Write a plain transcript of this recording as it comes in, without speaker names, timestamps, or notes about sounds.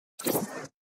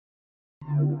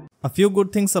A few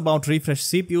good things about refresh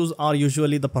CPUs are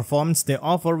usually the performance they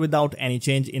offer without any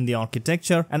change in the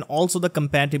architecture and also the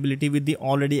compatibility with the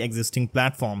already existing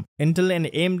platform. Intel and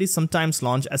AMD sometimes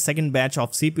launch a second batch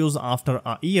of CPUs after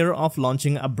a year of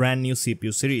launching a brand new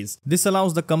CPU series. This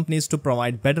allows the companies to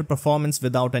provide better performance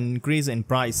without an increase in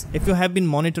price. If you have been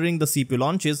monitoring the CPU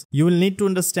launches, you will need to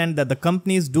understand that the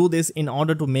companies do this in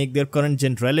order to make their current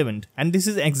gen relevant, and this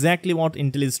is exactly what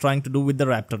Intel is trying to do with the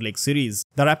Raptor Lake series.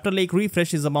 The Raptor Lake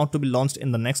refresh is about to be launched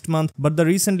in the next month, but the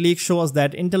recent leaks show us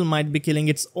that Intel might be killing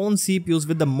its own CPUs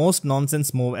with the most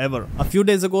nonsense move ever. A few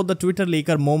days ago, the Twitter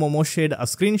leaker Momomo shared a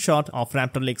screenshot of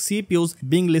Raptor Lake CPUs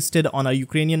being listed on a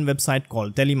Ukrainian website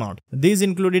called Telemart. These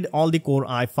included all the Core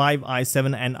i5,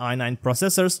 i7 and i9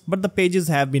 processors, but the pages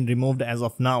have been removed as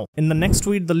of now. In the next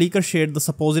tweet, the leaker shared the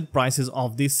supposed prices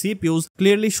of these CPUs,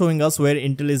 clearly showing us where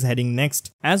Intel is heading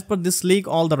next. As per this leak,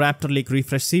 all the Raptor Lake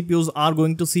refresh CPUs are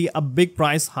going to see a big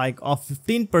price hike of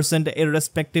 15%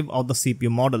 irrespective of the CPU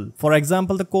model. For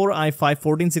example, the Core i5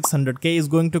 14600K is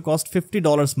going to cost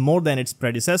 $50 more than its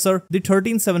predecessor, the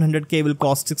 13700K will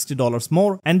cost $60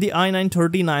 more, and the i9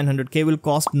 3900K will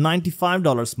cost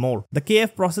 $95 more. The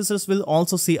KF processors will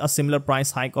also see a similar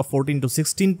price hike of 14 to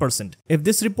 16%. If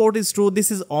this report is true,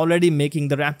 this is already making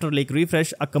the Raptor Lake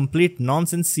refresh a complete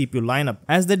nonsense CPU lineup,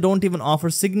 as they don't even offer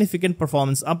significant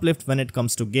performance uplift when it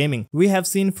comes to gaming. We have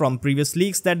seen from previous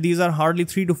leaks that these are hardly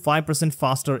 3 to 5%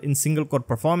 faster in single core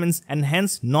performance and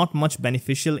hence not much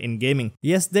beneficial in gaming.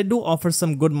 Yes, they do offer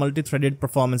some good multi-threaded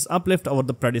performance uplift over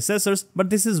the predecessors, but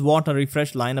this is what a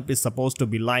refresh lineup is supposed to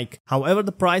be like. However,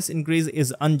 the price increase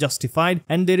is unjustified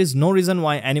and there is no reason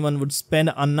why anyone would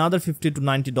spend another $50 to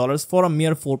 $90 for a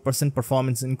mere 4%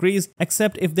 performance increase,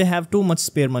 except if they have too much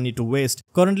spare money to waste.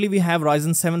 Currently, we have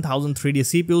Ryzen 7000 3D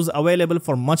CPUs available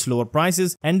for much lower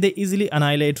prices and they easily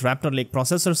annihilate Raptor Lake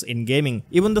processors in gaming.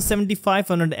 Even the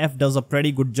 7500F does a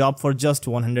pretty good job for just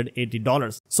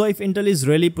 $180. So if Intel is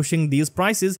really pushing these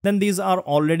prices, then these are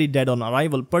already dead on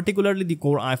arrival, particularly the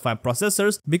Core i5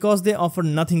 processors, because they offer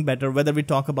nothing better whether we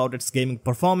talk about its gaming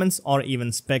performance or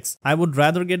even specs. I would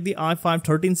rather get the i5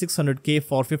 13600K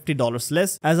for $50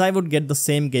 less, as I would get the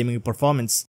same gaming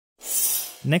performance.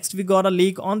 Next, we got a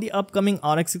leak on the upcoming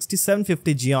RX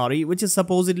 6750 GRE, which is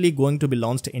supposedly going to be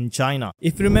launched in China.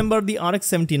 If you remember the RX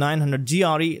 7900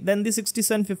 GRE, then the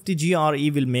 6750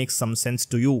 GRE will make some sense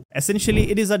to you.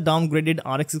 Essentially, it is a downgraded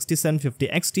RX 6750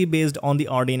 XT based on the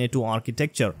RDNA 2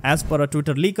 architecture. As per a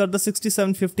Twitter leaker, the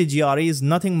 6750 GRE is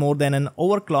nothing more than an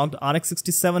overclocked RX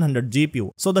 6700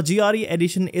 GPU. So the GRE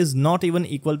edition is not even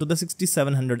equal to the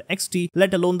 6700 XT,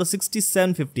 let alone the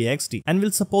 6750 XT, and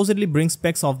will supposedly bring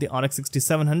specs of the RX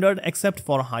 6700 except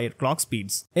for higher clock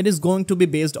speeds. It is going to be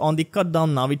based on the cut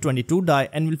down Navi 22 die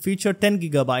and will feature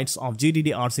 10GB of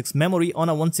GDDR6 memory on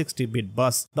a 160-bit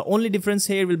bus. The only difference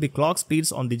here will be clock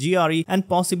speeds on the GRE and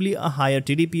possibly a higher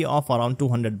TDP of around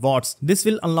 200 watts. This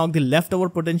will unlock the leftover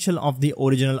potential of the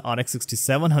original RX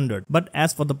 6700. But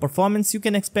as for the performance, you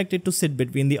can expect it to sit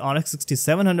between the RX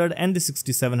 6700 and the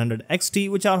 6700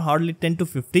 XT, which are hardly 10 to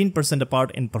 15%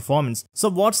 apart in performance. So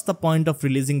what's the point of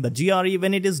releasing the GRE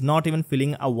when it is not even filling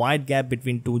a wide gap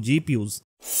between two GPUs?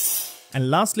 And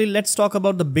lastly, let's talk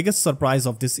about the biggest surprise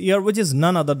of this year, which is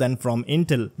none other than from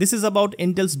Intel. This is about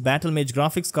Intel's Battlemage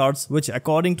graphics cards, which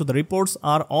according to the reports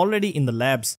are already in the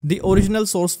labs. The original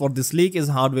source for this leak is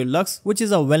Hardware Lux, which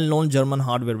is a well-known German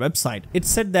hardware website. It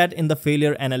said that in the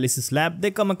failure analysis lab, they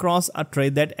come across a tray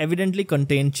that evidently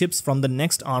contained chips from the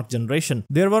next ARC generation.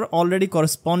 There were already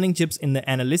corresponding chips in the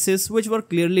analysis, which were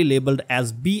clearly labeled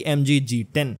as BMG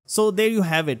G10. So there you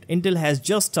have it. Intel has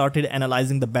just started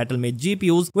analyzing the Battlemage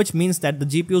GPUs, which means that the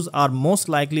GPUs are most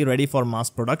likely ready for mass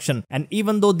production. And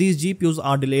even though these GPUs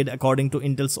are delayed according to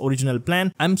Intel's original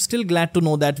plan, I'm still glad to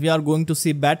know that we are going to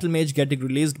see Battlemage getting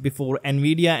released before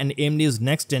Nvidia and AMD's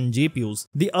next-gen GPUs.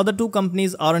 The other two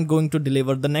companies aren't going to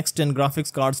deliver the next-gen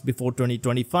graphics cards before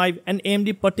 2025, and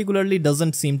AMD particularly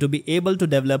doesn't seem to be able to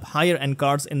develop higher-end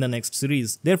cards in the next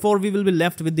series. Therefore, we will be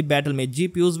left with the Battlemage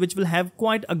GPUs, which will have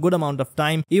quite a good amount of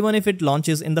time even if it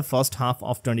launches in the first half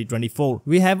of 2024.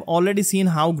 We have already seen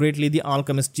how greatly the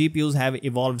Alchemist GPUs have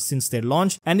evolved since their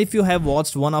launch, and if you have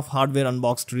watched one of Hardware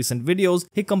Unboxed recent videos,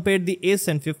 he compared the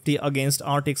A750 against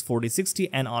RTX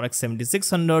 4060 and RX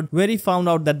 7600, where he found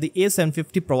out that the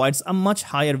A750 provides a much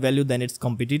higher value than its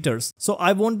competitors. So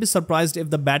I won't be surprised if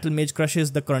the Battlemage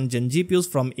crushes the current gen GPUs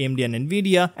from AMD and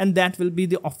Nvidia, and that will be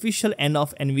the official end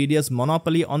of Nvidia's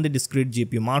monopoly on the discrete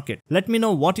GPU market. Let me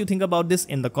know what you think about this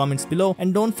in the comments below,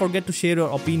 and don't forget to share your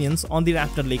opinions on the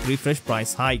Raptor Lake refresh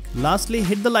price hike. Lastly,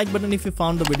 hit the like button if you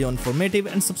found the video informative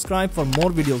and subscribe for more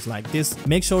videos like this.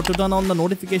 Make sure to turn on the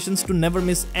notifications to never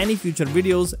miss any future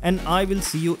videos, and I will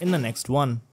see you in the next one.